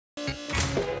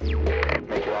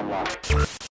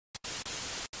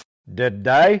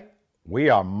Today, we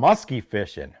are musky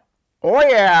fishing. Oh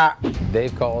yeah!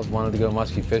 Dave calls, wanted to go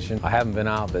musky fishing. I haven't been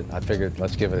out, but I figured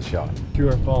let's give it a shot. True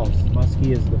or false?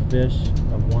 Musky is the fish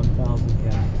of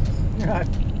 1,000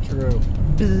 casts. True.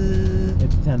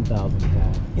 It's 10,000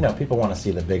 casts. You know, people want to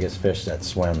see the biggest fish that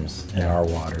swims in our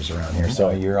waters around here.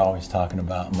 So you're always talking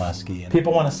about musky. And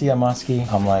people want to see a musky.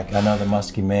 I'm like, I know the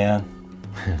musky man.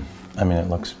 I mean, it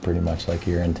looks pretty much like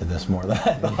you're into this more than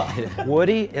I thought.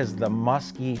 Woody is the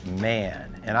musky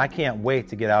man, and I can't wait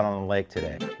to get out on the lake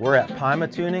today. We're at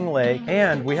Tuning Lake,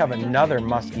 and we have another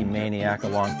musky maniac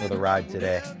along for the ride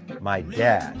today, my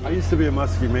dad. I used to be a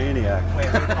musky maniac.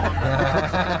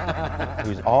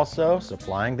 Who's also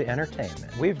supplying the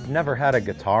entertainment. We've never had a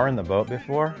guitar in the boat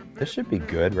before. This should be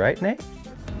good, right, Nate?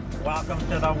 Welcome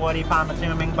to the Woody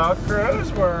Tuning boat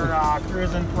cruise. We're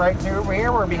cruising right through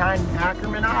here. We're behind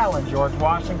Ackerman Island. George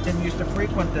Washington used to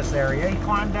frequent this area. He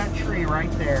climbed that tree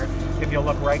right there, if you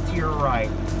look right to your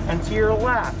right. And to your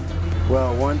left.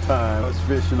 Well, one time I was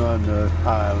fishing on the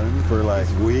island for like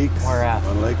weeks. Where at?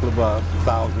 On Lake LeBeuf,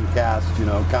 1,000 casts, you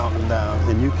know, counting down.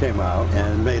 And you came out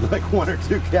and made like 1 or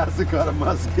 2 casts that caught a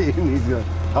muskie. And he's going,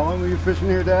 how long were you fishing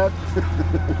here, Dad?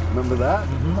 Remember that?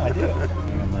 Mm-hmm, I do.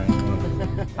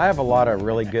 I have a lot of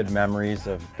really good memories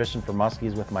of fishing for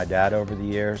muskies with my dad over the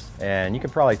years, and you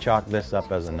could probably chalk this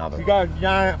up as another You one. got a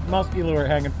giant musky lure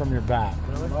hanging from your back.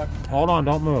 Really? Hold on,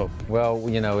 don't move. Well,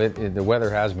 you know, the weather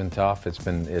has been tough. It's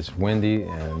windy,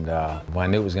 and I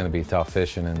knew it was going to be tough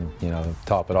fishing. And you know, to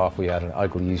top it off, we had an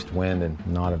ugly east wind and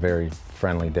not a very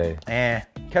friendly day.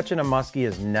 Catching a muskie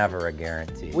is never a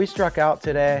guarantee. We struck out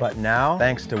today, but now,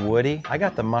 thanks to Woody, I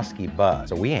got the muskie buzz,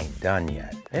 so we ain't done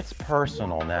yet. It's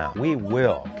personal now. We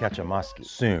will catch a muskie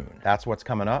soon. That's what's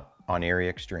coming up on Erie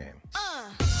Extreme.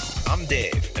 I'm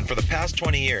Dave, and for the past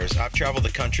 20 years, I've traveled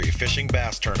the country fishing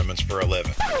bass tournaments for a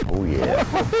living. Oh yeah.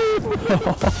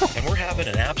 And we're having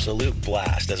an absolute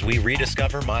blast as we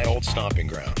rediscover my old stomping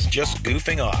grounds, just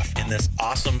goofing off in this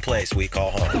awesome place we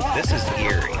call home. This is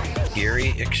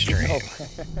Erie Extreme.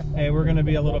 Hey, we're gonna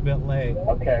be a little bit late.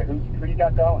 Okay, who you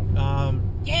got going?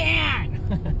 Dad!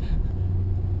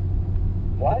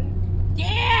 What?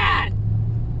 Dad!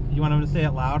 You want him to say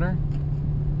it louder?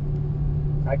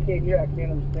 I can't hear. I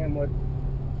can't understand what.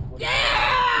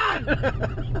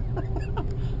 Dad!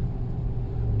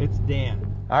 It's Dan.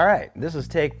 All right, this is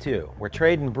take 2. We're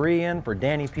trading Bree in for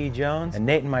Danny P. Jones, and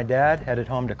Nate and my dad headed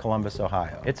home to Columbus,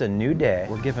 Ohio. It's a new day.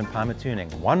 We're giving Tuning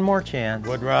one more chance.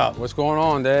 Woodrow. What's going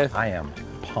on, Dave? I am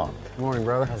pumped. Good morning,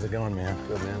 brother. How's it going, man?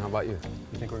 Good, man. How about you?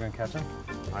 You think we're gonna catch him?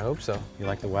 I hope so. You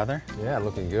like the weather? Yeah,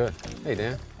 looking good. Hey,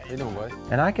 Dan. How you doing, buddy?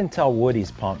 And I can tell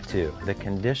Woody's pumped too. The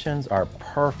conditions are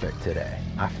perfect today.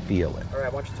 I feel it. All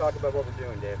right, why don't you talk about what we're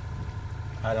doing, Dave?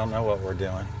 I don't know what we're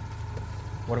doing.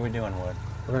 What are we doing, Wood?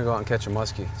 We're gonna go out and catch a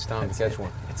muskie. It's time to catch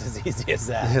one. It's as easy as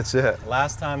that. That's it.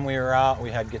 Last time we were out, we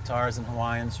had guitars and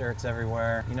Hawaiian shirts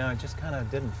everywhere. You know, it just kind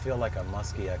of didn't feel like a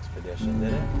muskie expedition,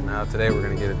 did it? Now today we're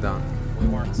gonna get it done. We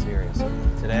weren't serious.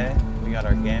 Today, we got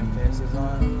our game faces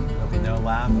on. There'll be no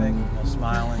laughing, no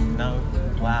smiling, no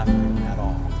laughing at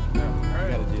all. No,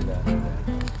 we gotta do that.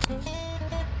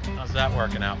 How's that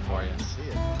working out for you?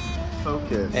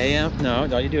 Focus. AM? No,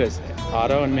 all you do is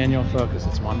auto and manual focus.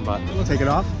 It's one button. We'll take it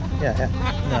off. Yeah,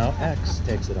 no, X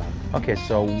takes it off. Okay,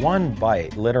 so one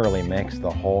bite literally makes the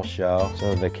whole show.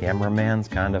 So the cameraman's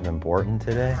kind of important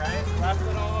today.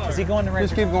 Is he going the right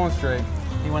Just keep going straight.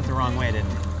 He went the wrong way,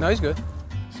 didn't he? No, he's good.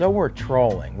 So we're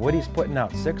trolling. Woody's putting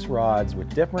out 6 rods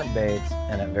with different baits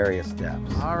and at various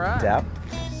depths. All right.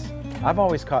 Depths? I've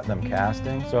always caught them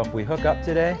casting, so if we hook up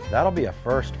today, that'll be a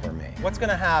first for me. What's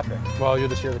gonna happen? Well, you'll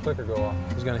just hear the clicker go off.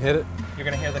 He's gonna hit it. You're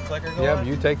gonna hear the clicker go Yep, off?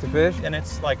 you take the fish. And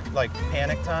it's like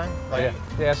panic time? Like,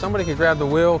 Yeah, somebody can grab the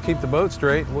wheel, keep the boat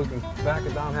straight. We can back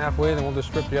it down halfway, then we'll just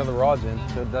strip the other rods in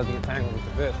so it doesn't get tangled with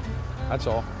the fish. That's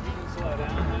all. Slow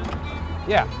down.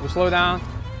 Yeah, we'll slow down.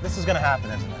 This is gonna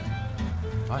happen, isn't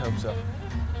it? I hope so.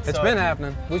 It's So- been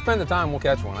happening. We spend the time, we'll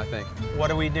catch one, I think. What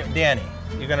do we do? Danny,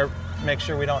 you're gonna make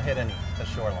sure we don't hit the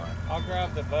shoreline. I'll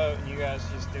grab the boat and you guys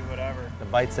just do whatever. The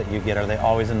bites that you get, are they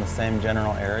always in the same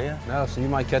general area? No, so you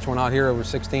might catch one out here over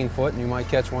 16 foot, and you might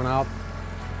catch one out,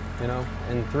 you know,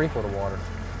 in 3 foot of water.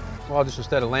 Well, just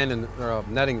instead of landing or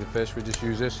netting the fish, we just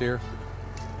use this here.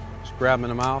 Just grab them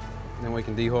in the mouth, and then we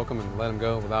can dehook them and let them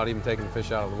go without even taking the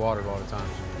fish out of the water a lot of times.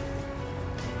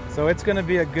 So it's gonna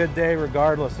be a good day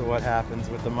regardless of what happens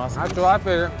with the muskies. That's what I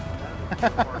figure.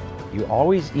 You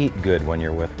always eat good when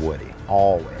you're with Woody,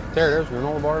 always. There's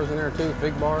granola bars in there too,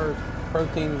 fig bars.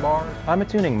 protein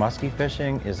bars. tuning musky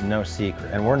fishing is no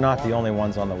secret, and we're not the only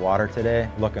ones on the water today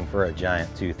looking for a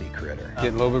giant toothy critter.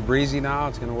 Getting a little bit breezy now,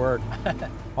 it's gonna work.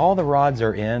 All the rods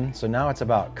are in, so now it's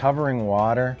about covering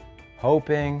water,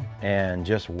 hoping, and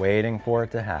just waiting for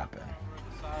it to happen.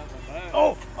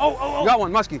 Oh! You got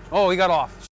one, Musky. Oh, he got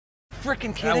off.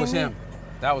 Freaking kidding That was me? him.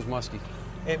 That was Musky.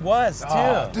 It was, too.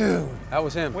 Oh, dude. That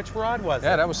was him. Which rod was it?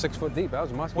 Yeah, that was 6 foot deep. That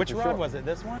was a Musky. Which for rod sure. was it?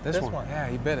 This one? This one. Yeah,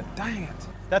 he bit it. Dang it.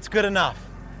 That's good enough.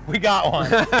 We got one.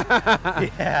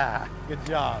 Yeah, good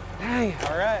job. Dang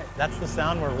it. All right, that's the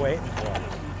sound we're waiting for.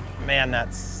 Man,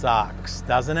 that sucks,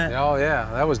 doesn't it? Oh, yeah.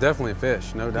 That was definitely a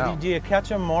fish, no doubt. Do you catch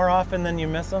them more often than you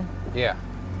miss them? Yeah.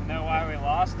 You know why we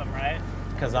lost them, right?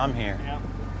 Because I'm here. Yeah.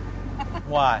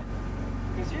 Why?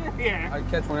 Because you're here. I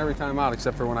catch one every time out,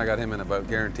 except for when I got him in a boat,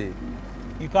 guaranteed.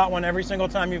 You caught one every single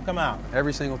time you've come out?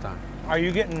 Every single time. Are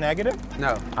you getting negative?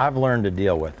 No. I've learned to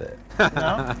deal with it.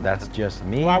 No? That's just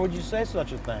me. Why would you say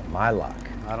such a thing? My luck.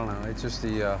 I don't know. It's just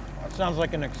the, That sounds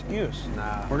like an excuse.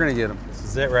 nah. We're going to get him. This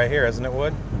is it right here, isn't it,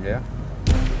 Wood? Yeah.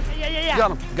 Yeah.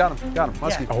 Got him.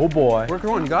 Musky. Oh, boy. We're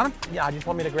going. You got him? Yeah, just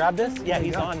want me to grab this? Yeah,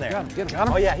 he's on there. Got him. Got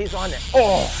him. Oh, yeah, he's on there.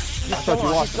 Oh! He's still thought you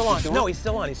on. lost He's still him. on. He's still No, on? he's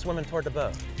still on. He's swimming toward the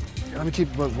boat. Let me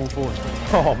keep the boat going forward.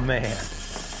 Oh, man.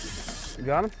 You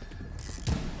got him?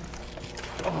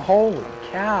 Holy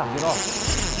cow. Get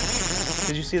off.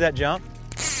 Did you see that jump?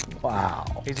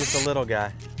 Wow. He's just a little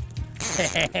guy.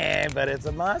 But it's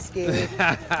a muskie.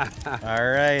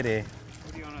 All righty.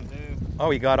 What do you want to do?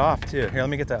 Oh, he got off too. Here, let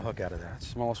me get that hook out of there.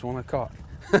 Smallest one I caught.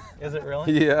 Is it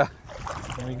really? Yeah.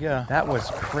 There we go. That was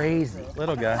crazy.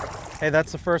 Little guy. Hey,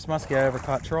 that's the first muskie I ever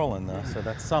caught trolling though, so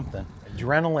that's something.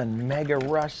 Adrenaline mega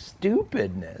rush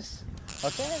stupidness.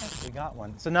 Okay, we got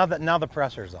one. So now the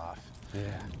pressure's off. Yeah.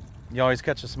 You always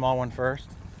catch a small one first?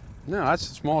 No, that's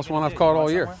the smallest one I've caught all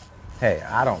year. Hey,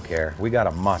 I don't care. We got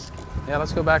a muskie. Yeah,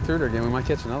 let's go back through there again. We might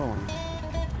catch another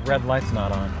one. Red light's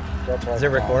not on. Is it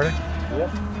recording? Yep.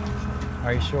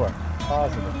 Are you sure?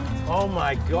 Positive. Oh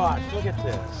my gosh, look at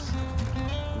this.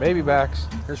 Baby backs.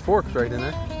 There's forks right in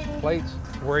there. Plates.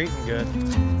 We're eating good.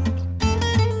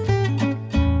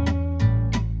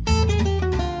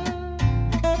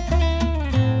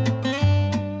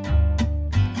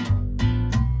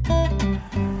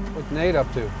 What's Nate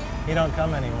up to? He don't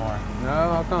come anymore No,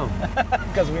 how come?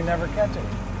 because we never catch him.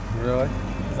 Really?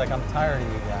 He's like, I'm tired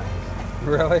of you guys.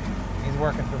 Really? He's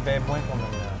working for Babe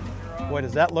Winkleman now. Boy,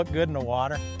 does that look good in the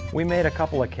water? We made a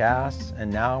couple of casts,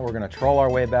 and now we're gonna troll our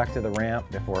way back to the ramp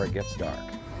before it gets dark.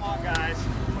 Come on, guys.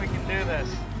 We can do this.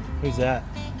 Who's that?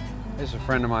 This is a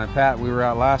friend of mine, Pat. We were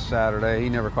out last Saturday. He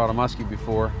never caught a muskie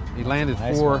before. He landed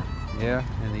Nice 4, one. yeah,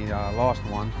 and he lost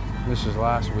one. This is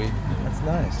last week. That's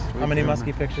nice. How many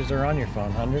muskie pictures are on your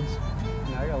phone? Hundreds?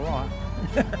 Yeah, I got a lot.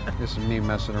 This is me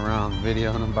messing around,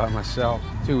 videoing them by myself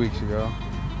 2 weeks ago.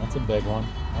 That's a big one.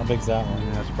 How big's that one?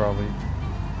 And that's probably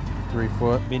 3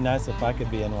 foot. Be nice if I could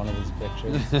be in one of these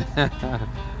pictures.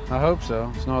 I hope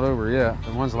so. It's not over yet.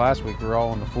 The ones last week were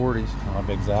all in the 40s. How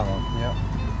big's that one? Yep.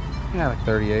 Yeah, like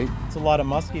 38. It's a lot of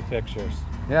muskie pictures.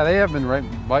 Yeah, they have been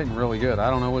biting really good. I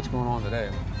don't know what's going on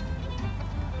today.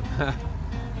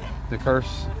 The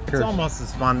curse. It's almost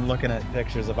as fun looking at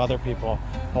pictures of other people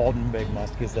holding big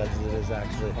muskies as it is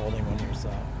actually holding one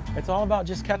yourself. It's all about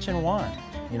just catching one,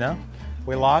 you know?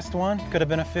 We lost one, could have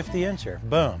been a 50-incher.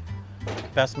 Boom.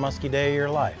 Best muskie day of your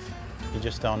life. You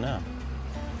just don't know.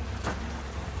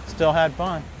 Still had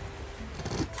fun.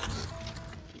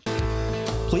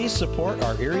 Please support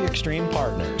our Erie Extreme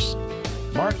partners.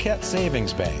 Marquette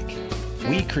Savings Bank.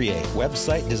 We create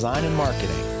website design and marketing.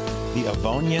 The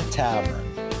Avonia Tavern.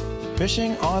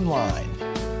 Fishing Online.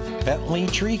 Bentley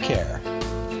Tree Care.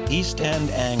 East End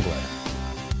Angler.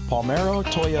 Palmero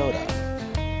Toyota.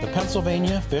 The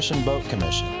Pennsylvania Fish and Boat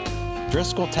Commission.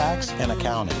 Driscoll Tax and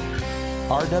Accounting.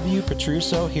 R.W.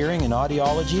 Petruso Hearing and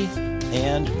Audiology.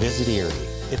 And Visit Erie.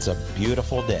 It's a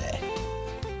beautiful day.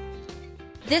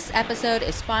 This episode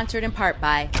is sponsored in part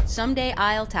by Someday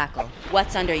I'll Tackle.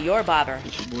 What's under your bobber?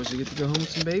 Boys, you get to go home with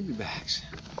some baby backs.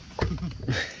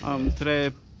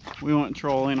 Today we went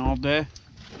trolling all day.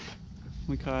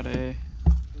 We caught a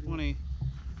 20,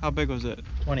 how big was it?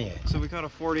 28. So we caught a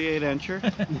 48 incher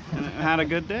and it had a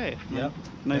good day. Yep.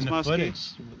 Nice And the muskie.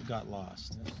 footage got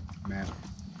lost. Man,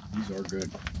 these are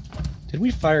good. Did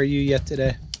we fire you yet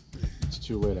today? It's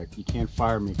too late. You can't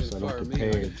fire me because I don't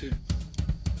get paid.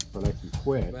 But I can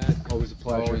quit. Always a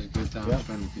pleasure. Always a good time Yep.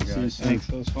 spending with you See you guys. soon. Thanks,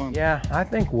 that was fun. Yeah, I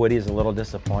think Woody's a little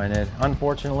disappointed.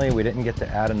 Unfortunately, we didn't get to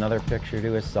add another picture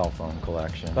to his cell phone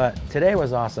collection. But today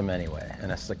was awesome anyway,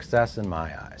 and a success in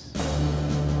my eyes.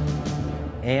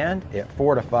 And it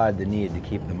fortified the need to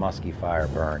keep the musky fire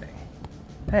burning.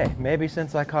 Hey, maybe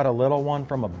since I caught a little one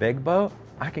from a big boat,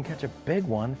 I can catch a big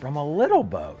one from a little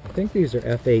boat. I think these are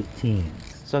F-18s.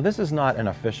 So this is not an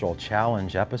official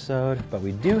challenge episode, but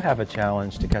we do have a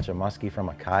challenge to catch a muskie from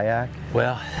a kayak.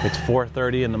 Well, it's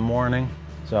 4:30 in the morning,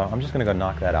 so I'm just gonna go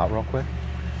knock that out real quick.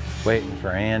 Waiting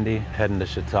for Andy, heading to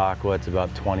Chautauqua. It's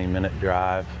about 20-minute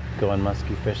drive, going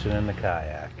muskie fishing in the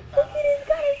kayak. Look at, he's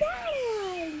got his hat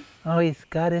on. Oh, he's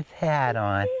got his hat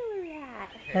on.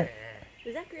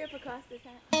 Does that grip across his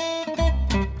hat?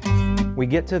 We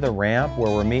get to the ramp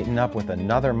where we're meeting up with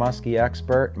another muskie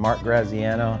expert, Mark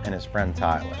Graziano, and his friend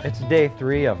Tyler. It's day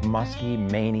 3 of Muskie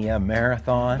Mania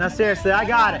Marathon. No, seriously, I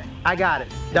got it. I got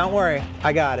it. Don't worry,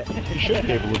 I got it. He should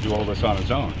be able to do all this on his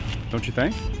own, don't you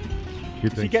think?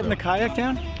 Is he getting the kayak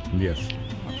down? Yes.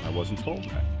 I wasn't told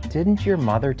that. Didn't your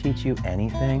mother teach you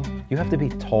anything? You have to be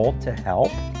told to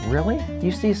help? Really?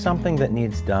 You see something that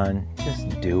needs done,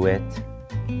 just do it.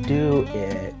 Do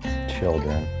it,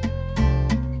 children.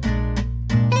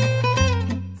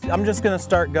 I'm just gonna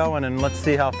start going and let's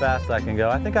see how fast I can go.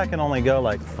 I think I can only go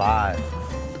like 5.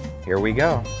 Here we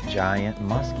go. Giant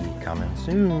muskie coming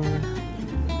soon.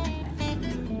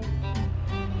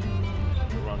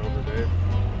 Run over Dave.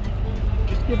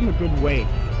 Just give him a good weight.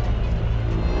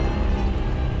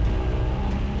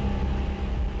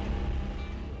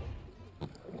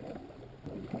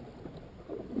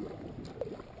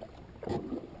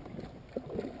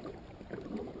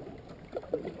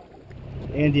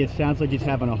 Andy, it sounds like he's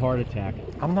having a heart attack.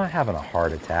 I'm not having a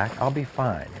heart attack. I'll be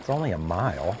fine. It's only a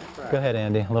mile. Go ahead,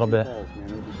 Andy, a little bit.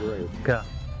 Go.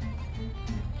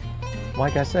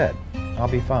 Like I said, I'll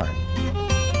be fine.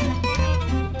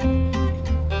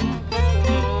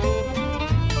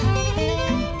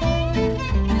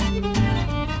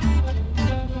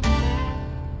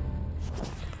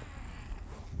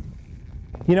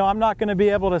 You know, I'm not going to be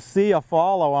able to see a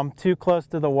follow. I'm too close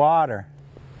to the water.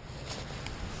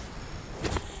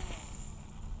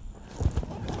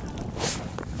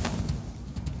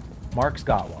 Mark's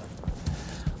got one.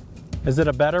 Is it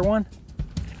a better one?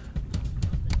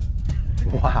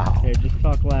 Wow. Okay, just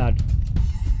talk loud.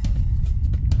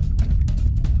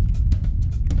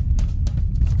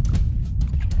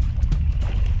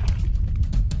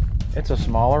 It's a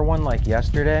smaller one like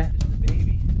yesterday.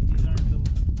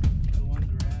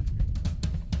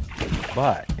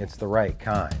 But it's the right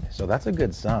kind, so that's a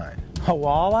good sign. A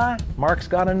walleye? Mark's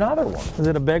got another one. Is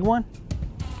it a big one?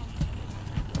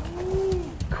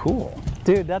 Cool.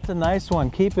 Dude, that's a nice one.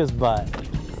 Keep his butt.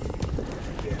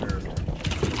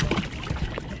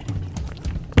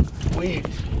 Sweet.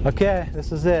 Okay,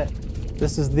 this is it.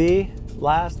 This is the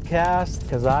last cast,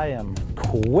 because I am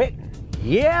quitting.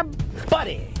 Yeah,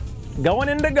 buddy. Going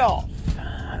into golf.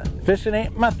 Fishing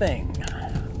ain't my thing.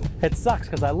 It sucks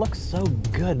because I look so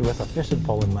good with a fishing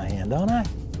pole in my hand, don't I?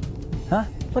 Huh?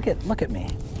 Look at me.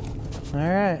 All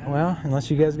right, well,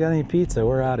 unless you guys got any pizza,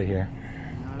 we're out of here.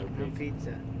 No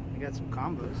pizza. I got some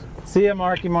combos. See ya,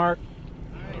 Marky Mark.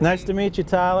 Right, nice to meet you,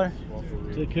 Tyler.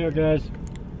 Take care, guys.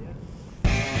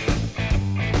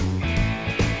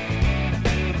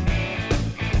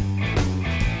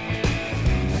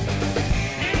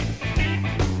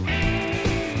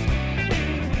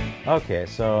 Okay,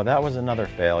 so that was another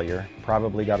failure.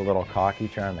 Probably got a little cocky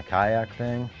trying the kayak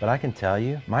thing, but I can tell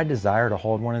you, my desire to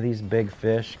hold one of these big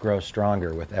fish grows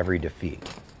stronger with every defeat.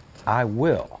 I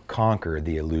will conquer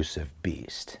the elusive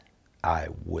beast. I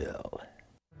will.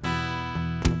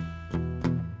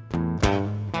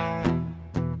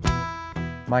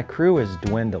 My crew is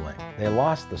dwindling. They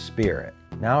lost the spirit.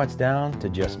 Now it's down to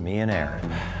just me and Aaron.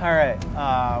 All right,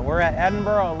 we're at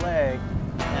Edinburgh Lake,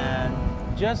 and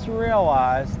just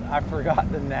realized I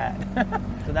forgot the net.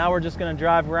 So now we're just gonna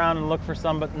drive around and look for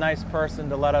some nice person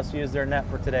to let us use their net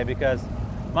for today, because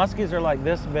muskies are like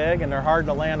this big and they're hard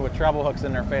to land with treble hooks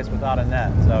in their face without a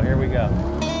net. So here we go.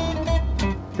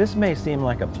 This may seem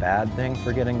like a bad thing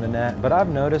for getting the net, but I've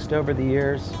noticed over the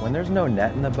years, when there's no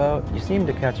net in the boat, you seem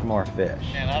to catch more fish.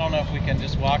 And I don't know if we can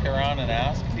just walk around and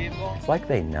ask people. It's like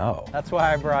they know. That's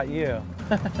why I brought you,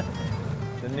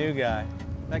 the new guy.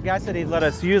 That guy said he'd let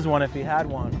us use one if he had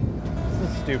one. It's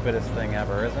the stupidest thing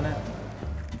ever, isn't it?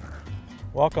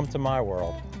 Welcome to my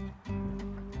world.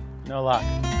 No luck.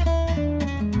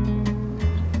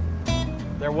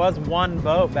 There was one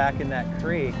boat back in that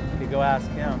creek. You could go ask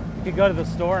him. You could go to the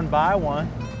store and buy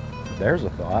one. There's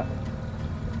a thought.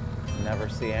 Never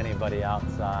see anybody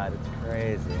outside. It's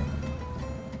crazy.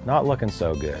 Not looking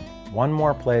so good. One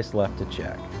more place left to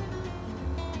check.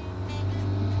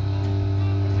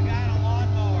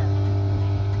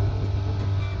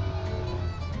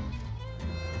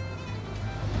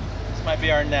 Might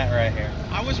be our net right here.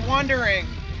 I was wondering,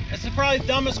 It's probably the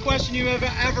dumbest question you've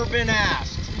ever been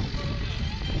asked.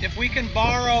 If we can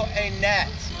borrow a net.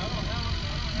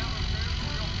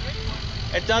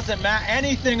 It doesn't matter.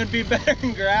 Anything would be better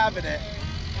than grabbing it.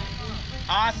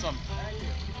 Awesome.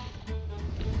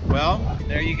 Well,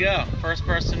 there you go. First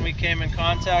person we came in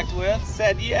contact with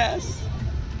said yes.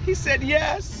 He said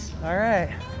yes. All right.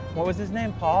 What was his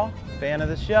name? Paul? Fan of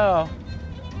the show.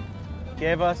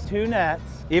 Gave us 2 nets.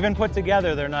 Even put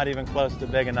together, they're not even close to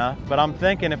big enough. But I'm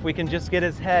thinking if we can just get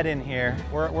his head in here,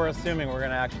 we're assuming we're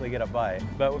gonna actually get a bite.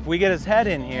 But if we get his head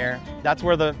in here, that's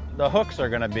where the hooks are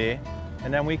gonna be.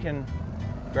 And then we can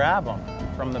grab them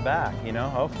from the back, you know,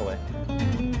 hopefully.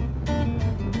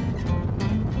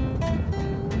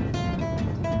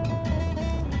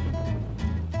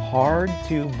 Hard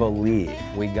to believe.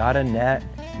 We got a net.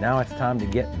 Now it's time to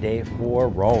get day 4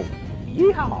 rolling.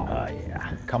 Yeehaw! Oh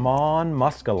yeah. Come on,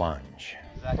 Muskalunge.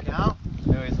 Does that count?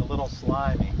 No, he's a little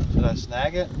slimy. Should I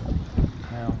snag it?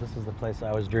 Well, this is the place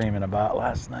I was dreaming about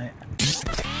last night.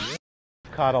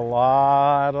 Caught a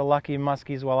lot of lucky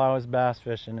muskies while I was bass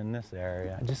fishing in this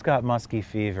area. I just got muskie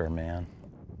fever, man.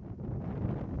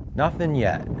 Nothing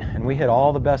yet, and we hit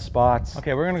all the best spots.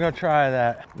 Okay, we're gonna go try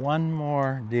that one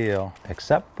more deal,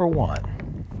 except for one.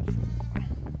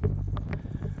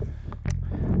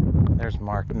 There's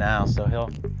Mark now, so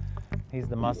he's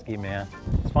the muskie man.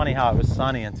 It's funny how it was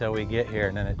sunny until we get here,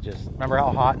 and then it just, remember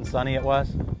how hot and sunny it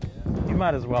was? You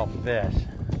might as well fish.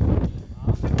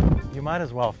 You might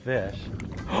as well fish.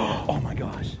 Oh my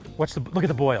gosh. Look at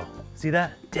the boil. See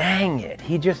that? Dang it,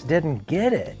 he just didn't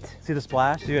get it. See the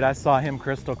splash? Dude, I saw him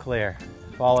crystal clear.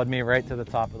 Followed me right to the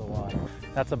top of the water.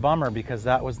 That's a bummer because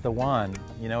that was the one,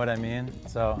 you know what I mean?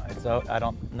 So I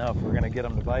don't know if we're gonna get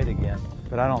him to bite again,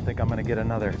 but I don't think I'm gonna get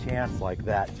another chance like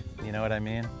that, you know what I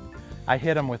mean? I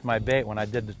hit him with my bait when I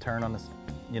did the turn on this,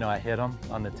 you know, I hit him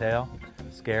on the tail,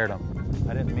 scared him.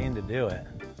 I didn't mean to do it.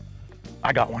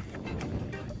 I got one.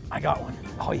 I got one.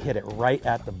 Oh, he hit it right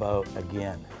at the boat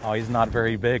again. Oh, he's not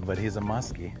very big, but he's a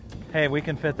muskie. Hey, we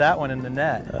can fit that one in the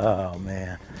net. Oh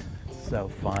man, so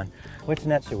fun. Which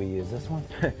net should we use, this one?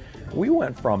 We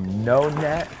went from no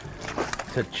net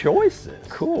to choices.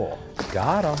 Cool,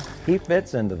 got him. He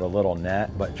fits into the little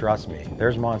net, but trust me,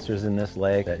 there's monsters in this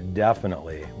lake that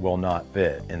definitely will not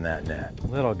fit in that net.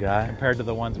 Little guy, compared to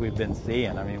the ones we've been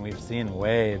seeing. I mean, we've seen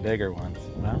way bigger ones.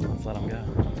 Well, let's let him go.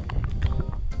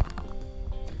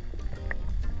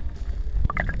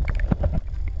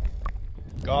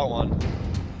 Got one.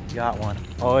 Got one.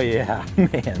 Oh yeah,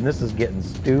 man, this is getting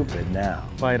stupid now.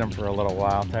 Fight him for a little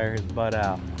while, tire his butt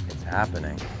out. It's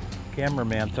happening.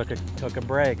 Cameraman took a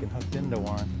break and hooked into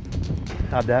one.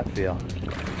 How'd that feel?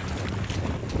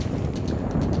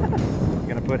 You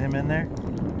gonna put him in there?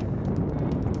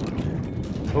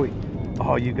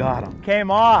 Oh, you got him.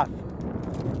 Came off.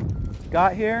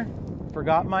 Got here,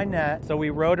 forgot my net, so we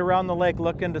rode around the lake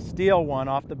looking to steal one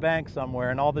off the bank somewhere,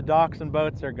 and all the docks and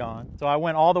boats are gone. So I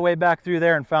went all the way back through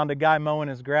there and found a guy mowing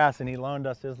his grass, and he loaned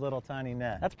us his little tiny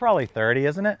net. That's probably 30,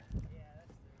 isn't it?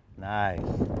 Nice.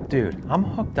 Dude, I'm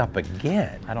hooked up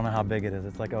again. I don't know how big it is.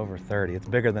 It's like over 30. It's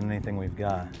bigger than anything we've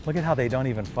got. Look at how they don't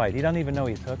even fight. He doesn't even know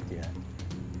he's hooked yet.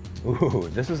 Ooh,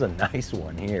 this is a nice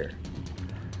one here.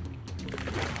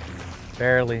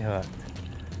 Barely hooked.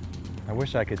 I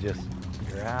wish I could just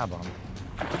grab him.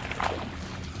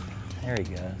 There he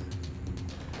goes.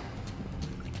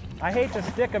 I hate to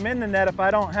stick him in the net if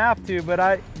I don't have to, but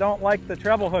I don't like the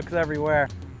treble hooks everywhere.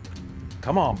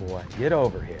 Come on, boy, get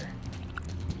over here.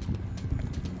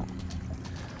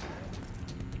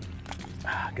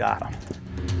 Got him.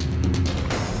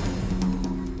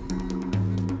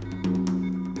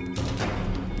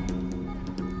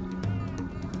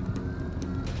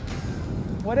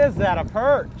 What is that, a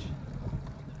perch?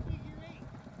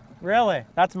 Really?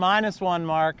 That's -1,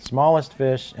 Mark. Smallest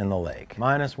fish in the lake.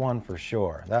 -1 for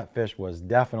sure. That fish was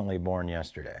definitely born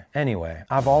yesterday. Anyway,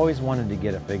 I've always wanted to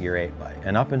get a figure 8 bite,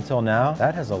 and up until now,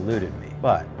 that has eluded me.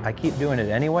 But I keep doing it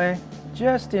anyway,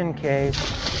 just in case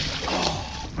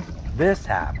this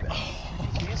happens.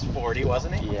 He's 40,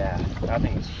 wasn't he? Yeah, I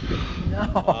think he's...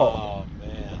 No. Oh,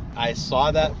 man. I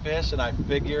saw that fish, and I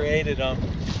figure 8'd him,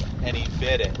 and he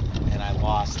bit it, and I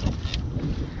lost him.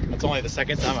 That's only the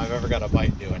second time I've ever got a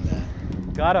bite doing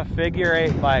that. Got a figure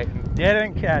 8 bite and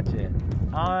didn't catch it.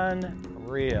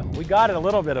 Unreal. We got a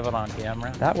little bit of it on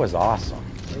camera. That was awesome.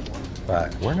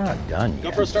 But we're not done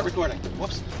yet. GoPro, start recording.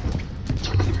 Whoops.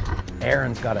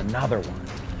 Aaron's got another one.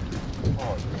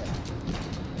 Oh, yeah.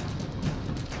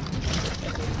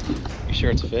 You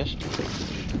sure it's a fish?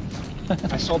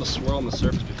 I saw the swirl on the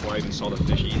surface before I even saw the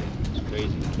fish eat it. It's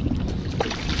crazy.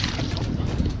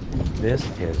 This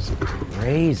is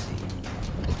crazy.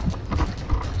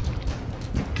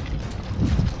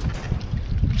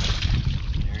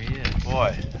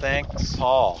 boy, thanks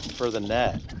Paul for the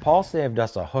net. Paul saved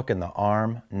us a hook in the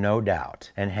arm, no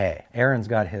doubt. And hey, Aaron's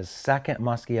got his second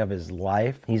muskie of his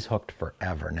life. He's hooked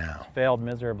forever now. Failed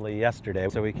miserably yesterday,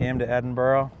 so we came to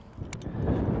Edinburgh,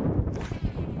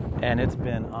 and it's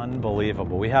been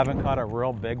unbelievable. We haven't caught a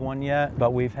real big one yet,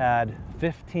 but we've had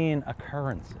 15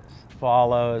 occurrences.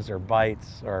 Follows or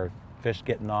bites or fish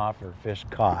getting off or fish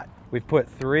caught. We've put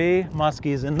 3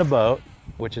 muskies in the boat,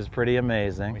 which is pretty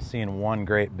amazing. We've seen one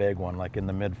great big one, like in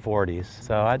the mid-40s.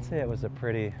 So I'd say it was a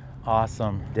pretty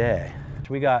awesome day.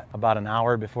 We got about an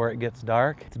hour before it gets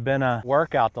dark. It's been a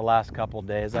workout the last couple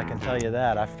days, I can tell you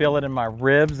that. I feel it in my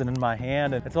ribs and in my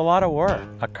hand, and it's a lot of work.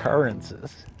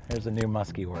 Occurrences. Here's a new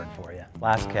muskie word for you.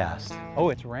 Last cast. Oh,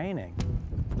 it's raining.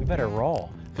 We better roll.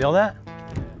 Feel that?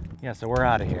 Yeah, so we're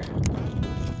out of here.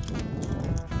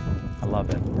 I love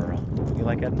Edinburgh. You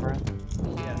like Edinburgh?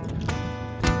 Yeah.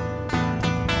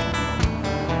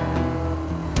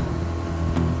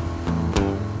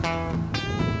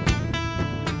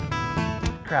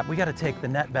 Crap, we gotta take the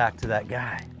net back to that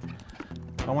guy.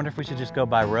 I wonder if we should just go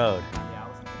by road. Yeah,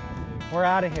 we're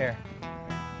out of here.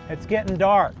 It's getting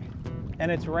dark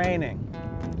and it's raining.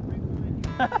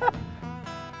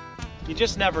 You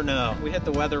just never know. We hit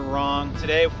the weather wrong.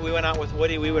 Today, if we went out with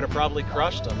Woody, we would have probably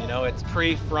crushed him. You know, it's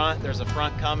pre-front. There's a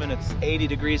front coming. It's 80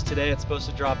 degrees today. It's supposed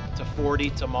to drop to 40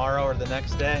 tomorrow or the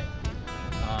next day.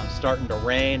 Starting to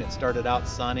rain. It started out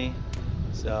sunny.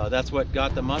 So that's what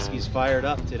got the muskies fired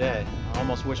up today. I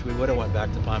almost wish we would have went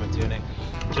back to Pima tuning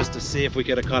just to see if we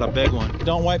could have caught a big one.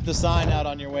 Don't wipe the sign out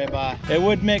on your way by. It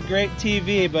would make great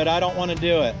TV, but I don't want to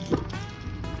do it.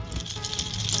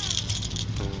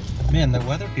 Man, the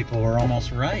weather people were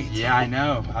almost right. Yeah, I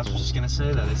know. I was just gonna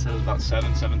say that. They said it was about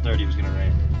 7:30 it was gonna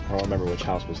rain. I don't remember which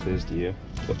house was his, do you?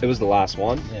 It was the last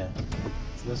one? Yeah,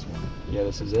 it's this one. Yeah,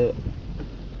 this is it.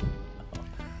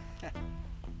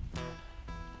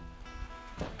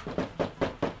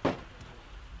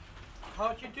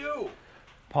 How'd you do?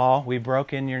 Paul, we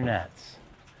broke in your nets.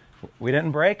 We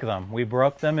didn't break them. We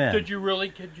broke them in. Did you really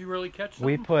catch them?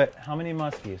 We put, how many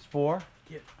muskies? 4?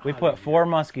 We put 4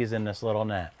 muskies in this little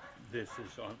net.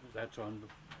 That's on,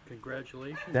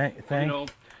 congratulations. Thank you know,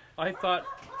 I thought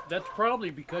that's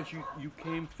probably because you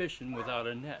came fishing without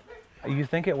a net. You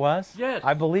think it was? Yes.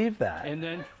 I believe that. And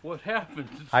then what happened?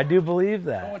 I do believe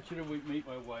that. I want you to meet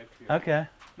my wife here. Okay.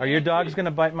 Are your dogs going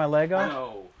to bite my leg off?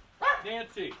 No.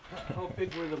 Nancy, how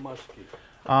big were the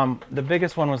muskies? The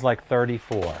biggest one was like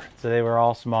 34, so they were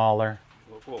all smaller.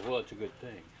 Well, that's a good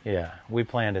thing. Yeah, we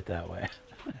planned it that way.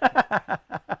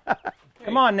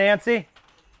 Come on, Nancy.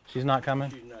 She's not coming?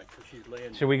 She's not, because she's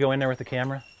laying. Should we go in there with the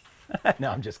camera?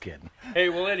 No, I'm just kidding. Hey,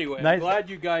 well, anyway, nice. I'm glad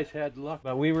you guys had luck.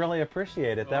 But we really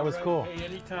appreciate it. That was cool. Hey,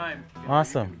 anytime.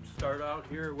 Awesome. You can start out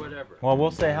here or whatever. Well,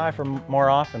 we'll say hi more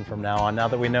often from now on, now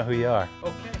that we know who you are.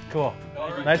 Okay. Cool.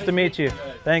 Right. Nice to meet you.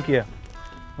 Thank you.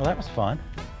 Well, that was fun.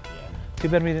 Yeah. Too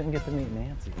bad we didn't get to meet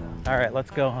Nancy, though. All right,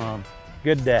 let's go home.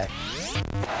 Good day.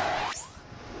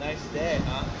 Nice day,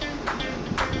 huh?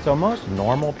 So most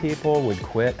normal people would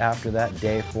quit after that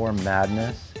day 4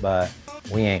 madness, but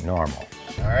we ain't normal.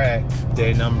 All right,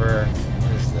 day number,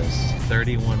 what is this?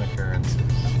 31 occurrences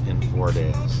in 4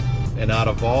 days. And out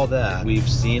of all that, we've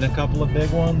seen a couple of big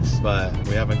ones, but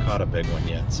we haven't caught a big one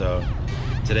yet. So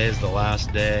today's the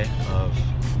last day of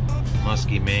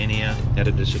Muskie Mania,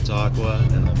 headed to Chautauqua,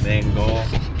 and the main goal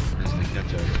is to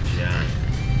catch a giant.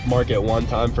 Mark it one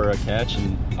time for a catch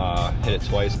and hit it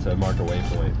twice to mark a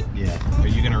waypoint. Yeah. Are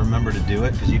you going to remember to do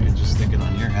it? Because you can just stick it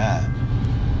on your hat.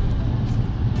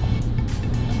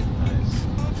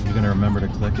 Nice. You going to remember to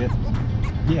click it?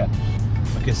 Yeah.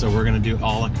 Okay, so we're going to do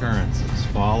all occurrences.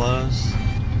 Follows,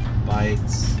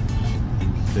 bites,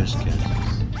 and fish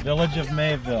catches. Village of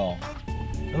Mayville.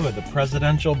 Ooh, the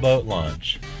presidential boat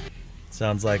launch.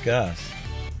 Sounds like us.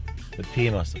 The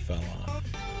P must have fell off.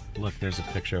 Look, there's a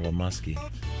picture of a muskie.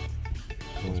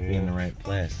 Must be in the right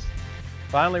place.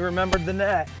 Finally remembered the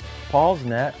net. Paul's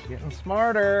net, getting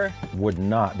smarter. Would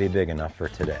not be big enough for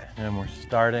today. And we're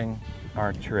starting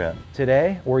our trip.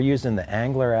 Today, we're using the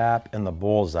Angler app and the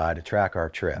Bullseye to track our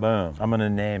trip. Boom. I'm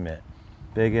gonna name it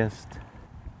biggest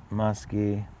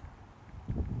muskie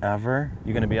ever.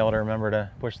 You gonna be able to remember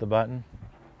to push the button?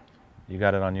 You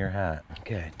got it on your hat.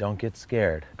 Okay, don't get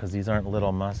scared, because these aren't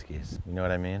little muskies. You know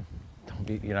what I mean?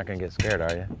 You're not gonna get scared,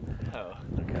 are you? No.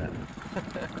 Okay.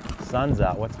 Sun's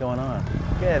out, what's going on?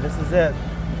 Okay, this is it.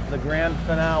 The grand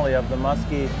finale of the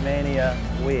Muskie Mania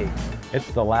week.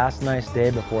 It's the last nice day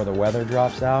before the weather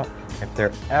drops out. If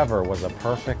there ever was a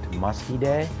perfect muskie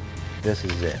day, this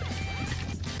is it.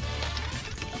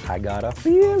 I got a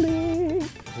feeling.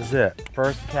 This is it.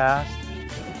 First cast.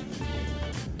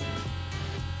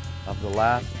 of the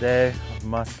last day of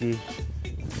Musky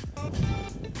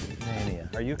Mania.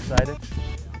 Are you excited?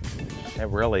 It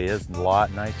really is a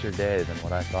lot nicer day than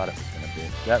what I thought it was going to be.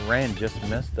 That rain just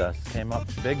missed us. Came up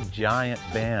big giant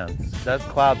bands. Those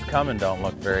clouds coming don't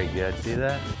look very good. See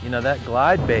that? You know, that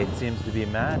glide bait seems to be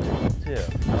magical too.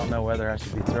 I don't know whether I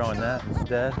should be throwing that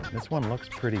instead. This one looks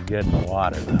pretty good in the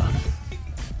water though.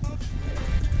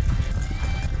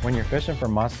 When you're fishing for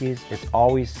muskies, it's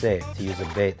always safe to use a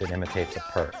bait that imitates a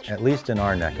perch, at least in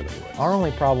our neck of the woods. Our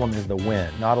only problem is the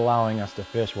wind, not allowing us to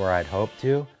fish where I'd hoped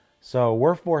to, so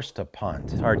we're forced to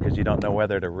punt. It's hard because you don't know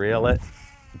whether to reel it,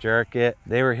 jerk it.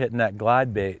 They were hitting that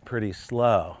glide bait pretty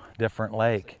slow, different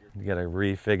lake. You gotta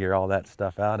refigure all that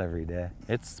stuff out every day.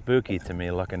 It's spooky to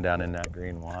me looking down in that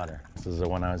green water. This is the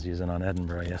one I was using on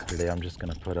Edinburgh yesterday. I'm just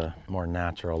gonna put a more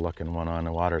natural looking one on.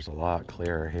 The water's a lot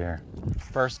clearer here.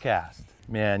 First cast.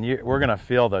 Man, we're gonna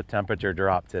feel the temperature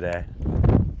drop today.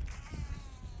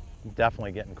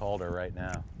 Definitely getting colder right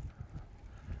now.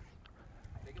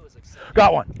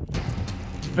 Got one.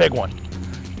 Big one.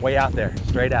 Way out there,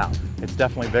 straight out. It's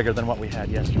definitely bigger than what we had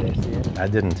yesterday. See it?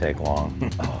 That didn't take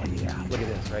long. Oh yeah, look at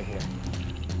this right here.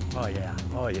 Oh yeah,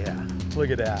 oh yeah. Look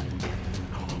at that.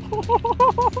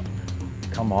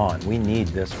 Come on, we need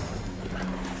this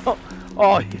one.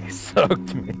 Oh, he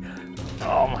soaked me.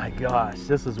 Oh my gosh,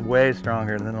 this is way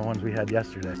stronger than the ones we had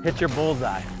yesterday. Hit your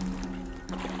bullseye.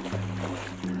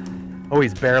 Oh,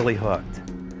 he's barely hooked.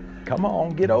 Come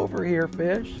on, get over here,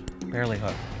 fish. Barely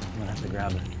hooked. I'm gonna have to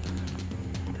grab it.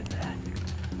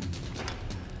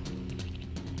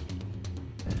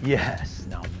 Yes,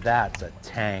 now that's a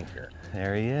tanker.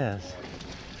 There he is.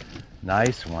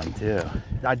 Nice one too.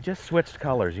 I just switched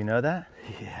colors, you know that?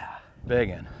 Yeah,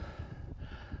 biggin'.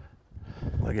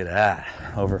 Look at that,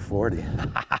 over 40.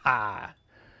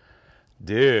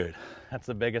 Dude, that's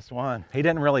the biggest one. He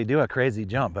didn't really do a crazy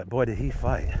jump, but boy, did he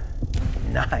fight.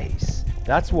 Nice.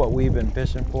 That's what we've been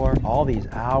fishing for all these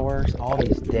hours, all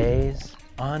these days.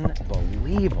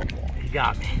 Unbelievable. He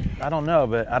got me. I don't know,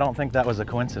 but I don't think that was a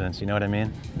coincidence, you know what I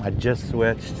mean? I just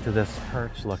switched to this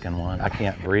perch looking one. I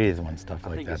can't breathe when stuff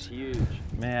like that. I think it's huge.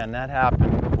 Man, that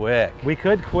happened quick. We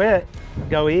could quit,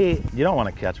 go eat. You don't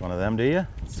want to catch one of them, do you?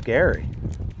 It's scary.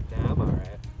 Damn, all right.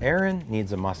 Aaron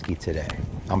needs a muskie today.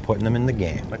 I'm putting them in the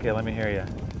game. Okay, let me hear you.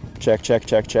 Check, check,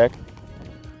 check, check.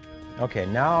 Okay,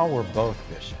 now we're both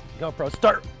fishing. GoPro,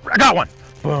 start. I got one.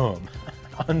 Boom.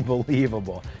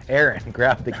 Unbelievable. Aaron,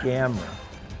 grab the camera.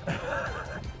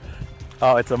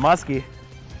 Oh, it's a muskie.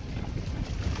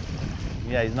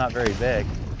 Yeah, he's not very big.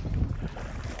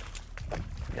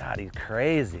 God, he's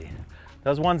crazy.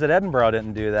 Those ones at Edinburgh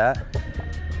didn't do that.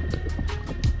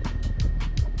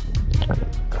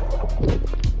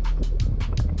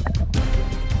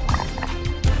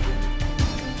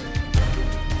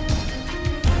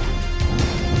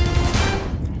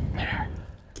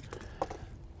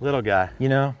 Little guy. You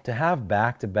know, to have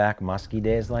back-to-back musky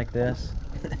days like this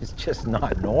is just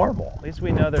not normal. At least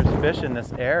we know there's fish in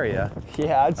this area.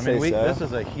 Yeah, I'd say so. This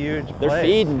is a huge place. They're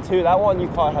feeding too. That one you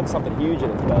caught had something huge in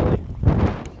its belly.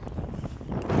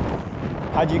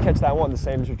 How'd you catch that one? The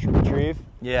same as retrieve?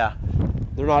 Yeah.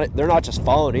 They're not just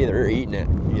following either. They're eating it.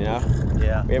 You know.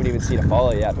 Yeah. We haven't even seen a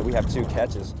follow yet, but we have 2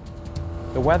 catches.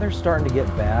 The weather's starting to get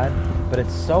bad, but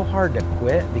it's so hard to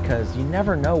quit because you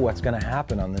never know what's going to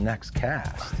happen on the next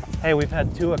cast. Hey, we've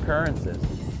had 2 occurrences.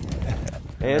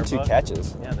 And 2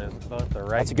 catches. Yeah, they're both the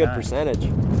right That's a good kind. Percentage.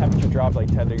 Temperature dropped like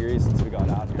 10 degrees since we got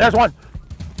out here. There's one!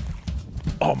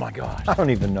 Oh my gosh. I don't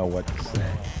even know what to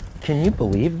say. Can you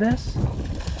believe this?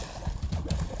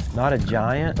 Not a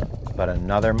giant, but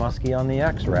another muskie on the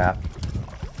X-Wrap.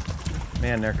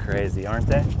 Man, they're crazy, aren't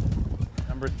they?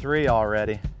 Number 3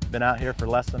 already. Been out here for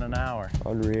less than an hour.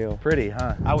 Unreal. Pretty,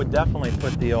 huh? I would definitely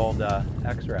put the old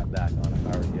X-Wrap back on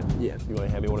if I were you. Yeah, you want to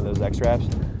hand me one of those X-Wraps?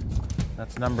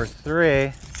 That's number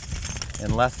 3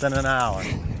 in less than an hour.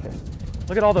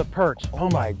 Look at all the perch. Oh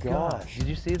my gosh. Did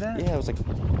you see that? Yeah, it was like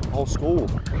a whole school.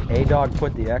 A-Dog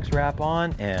put the X-Wrap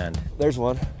on and... There's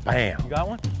one. Bam. You got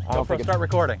one? Start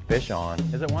recording. Fish on.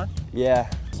 Is it one?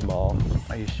 Yeah, small.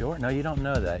 Are you sure? No, you don't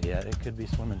know that yet. It could be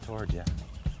swimming towards you.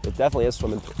 It definitely is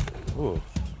swimming. Ooh.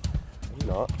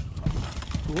 Not.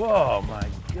 Whoa, my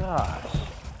gosh.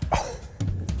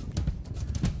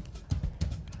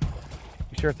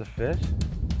 You sure it's a fish?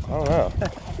 I don't know.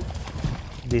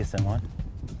 Decent one.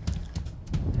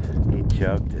 He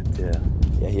choked it too.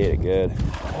 Yeah, he ate it good.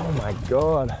 Oh my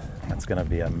God. That's gonna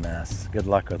be a mess. Good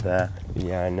luck with that.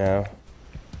 Yeah, I know.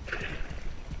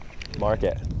 Mark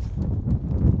it.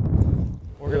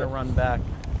 We're gonna run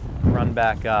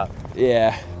back up.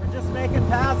 Yeah. We're just making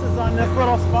passes on this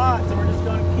little spot, so we're just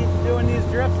going to keep doing these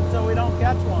drifts until we don't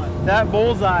catch one. That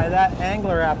bullseye, that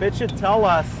angler app, it should tell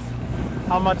us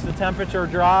how much the temperature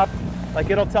dropped. Like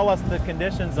it'll tell us the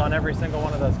conditions on every single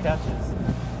one of those catches.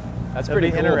 That's It'll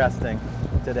pretty be cool. interesting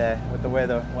today with the way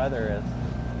the weather is.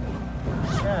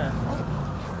 Yeah.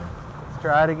 Let's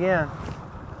try it again.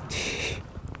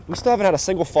 We still haven't had a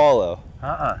single follow.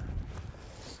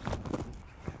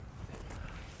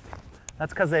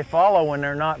 That's because they follow when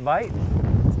they're not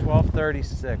biting. It's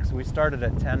 12:36. We started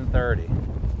at 10:30.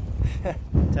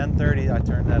 10:30, I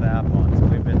turned that app on, so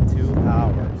we've been 2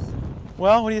 hours.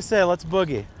 Well, what do you say? Let's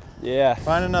boogie. Yeah.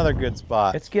 Find another good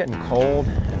spot. It's getting cold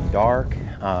and dark,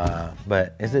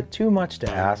 but is it too much to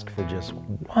ask for just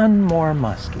one more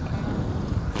muskie?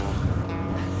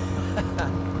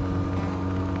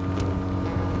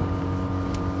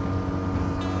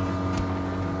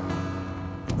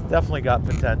 It's definitely got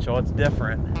potential. It's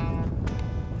different.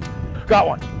 Got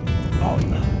one. Oh,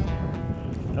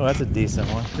 yeah. Oh, that's a decent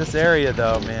one. This area,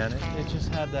 though, man, it just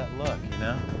had that look, you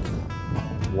know?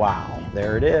 Wow,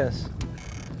 there it is.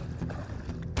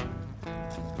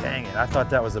 Dang it, I thought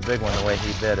that was a big one the way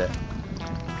he bit it.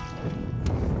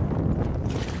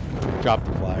 Drop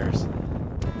the pliers.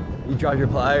 You dropped your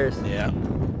pliers? Yeah.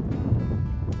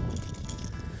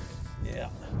 Yeah,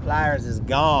 pliers is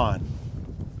gone.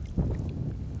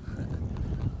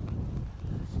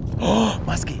 Oh,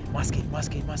 muskie, muskie,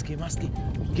 muskie, muskie, muskie.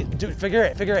 Dude, figure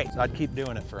eight. So I'd keep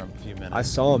doing it for a few minutes. I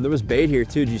saw him. There was bait here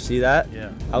too. Did you see that?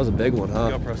 Yeah. That was a big one, huh?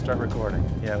 GoPro, start recording.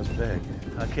 Yeah, it was big.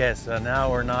 Okay, so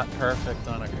now we're not perfect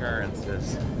on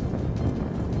occurrences.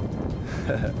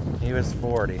 He was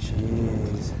 40.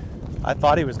 Jeez. I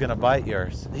thought he was gonna bite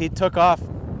yours. He took off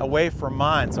away from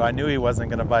mine, so I knew he wasn't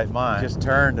gonna bite mine. Just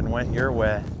turned and went your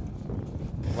way.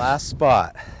 Last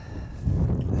spot.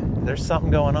 There's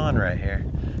something going on right here,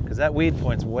 because that weed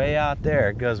point's way out there.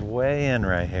 It goes way in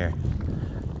right here.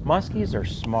 Muskies are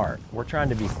smart. We're trying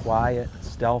to be quiet,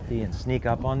 stealthy, and sneak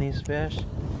up on these fish,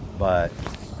 but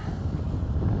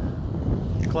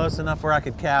close enough where I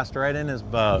could cast right in his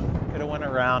boat. Could have went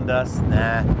around us.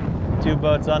 Nah. 2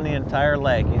 boats on the entire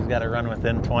lake. He's got to run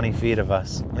within 20 feet of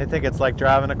us. They think it's like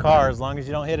driving a car as long as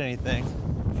you don't hit anything.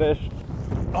 Fish.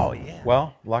 Oh, yeah.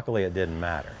 Well, luckily it didn't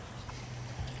matter.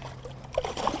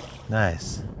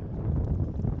 Nice.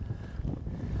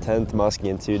 10th muskie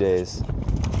in 2 days.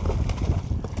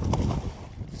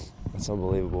 That's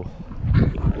unbelievable.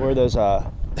 Where are those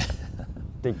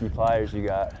dinky pliers you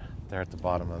got? They're at the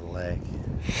bottom of the lake.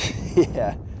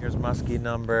 Yeah. Here's muskie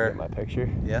number. Get my picture?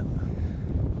 Yep.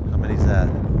 How many's that?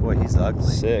 Boy, he's ugly.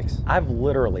 6. I've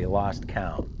literally lost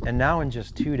count. And now in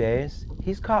just 2 days,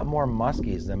 he's caught more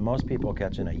muskies than most people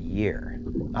catch in a year.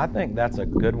 I think that's a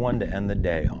good one to end the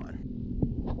day on.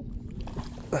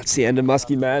 That's the end of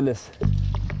muskie madness.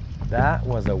 That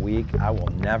was a week I will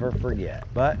never forget.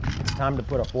 But it's time to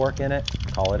put a fork in it,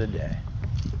 call it a day.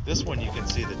 This one you can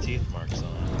see the teeth marks on.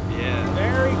 Yeah.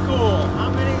 Very cool. How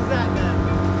many is that then?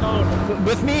 Total.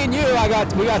 With me and you, we got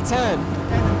 10. 10 in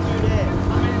 2 days.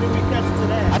 How many did we catch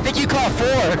today? I think you caught 4.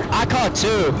 I caught 2.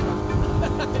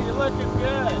 You're looking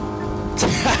good.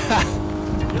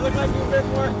 You look like you've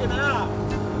been working out.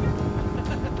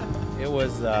 It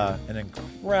was an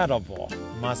incredible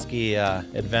muskie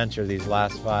adventure these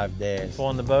last 5 days.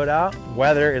 Pulling the boat out.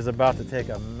 Weather is about to take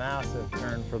a massive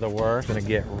turn for the worse. It's gonna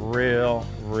get real,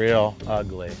 real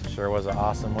ugly. Sure was an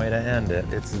awesome way to end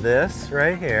it. It's this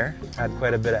right here. Had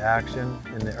quite a bit of action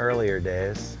in the earlier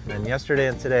days. And yesterday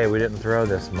and today we didn't throw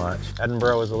this much.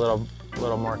 Edinburgh was a little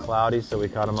more cloudy, so we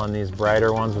caught them on these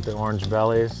brighter ones with the orange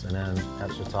bellies. And then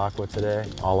at Chautauqua today,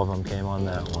 all of them came on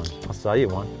that one. I'll sell you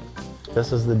one.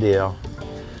 This is the deal.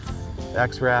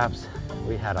 X-Wraps,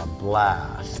 we had a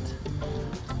blast.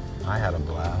 I had a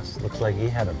blast. Looks like he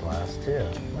had a blast too.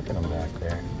 Look at him back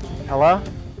there. Hello?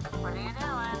 What are you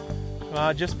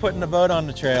doing? Just putting the boat on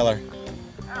the trailer.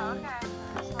 Oh, okay.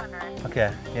 Just wondering.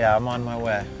 Okay, yeah, I'm on my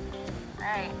way. All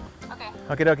right. Okay.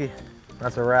 Okie dokie.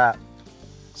 That's a wrap.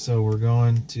 So we're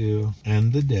going to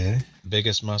end the day.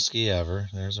 Biggest muskie ever.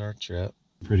 There's our trip.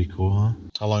 Pretty cool, huh?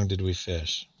 How long did we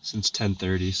fish? Since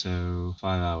 10:30, so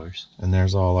 5 hours. And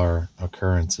there's all our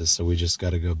occurrences, so we just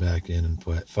got to go back in and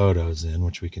put photos in,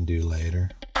 which we can do later.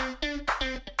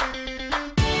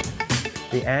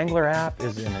 The Angler app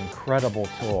is an incredible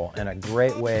tool and a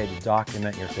great way to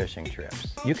document your fishing trips.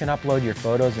 You can upload your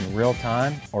photos in real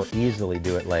time or easily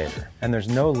do it later. And there's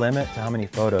no limit to how many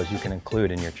photos you can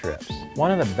include in your trips.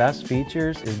 One of the best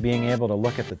features is being able to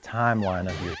look at the timeline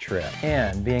of your trip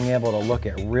and being able to look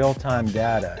at real-time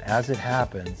data as it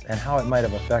happens and how it might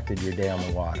have affected your day on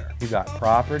the water. You got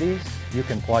properties, you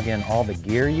can plug in all the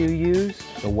gear you use,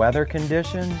 the weather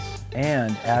conditions,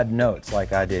 and add notes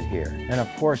like I did here. And of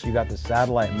course, you got the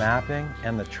satellite mapping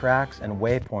and the tracks and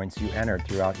waypoints you entered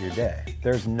throughout your day.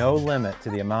 There's no limit to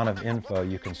the amount of info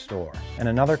you can store. And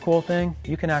another cool thing,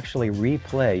 you can actually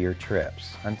replay your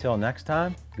trips. Until next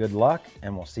time, good luck,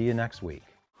 and we'll see you next week.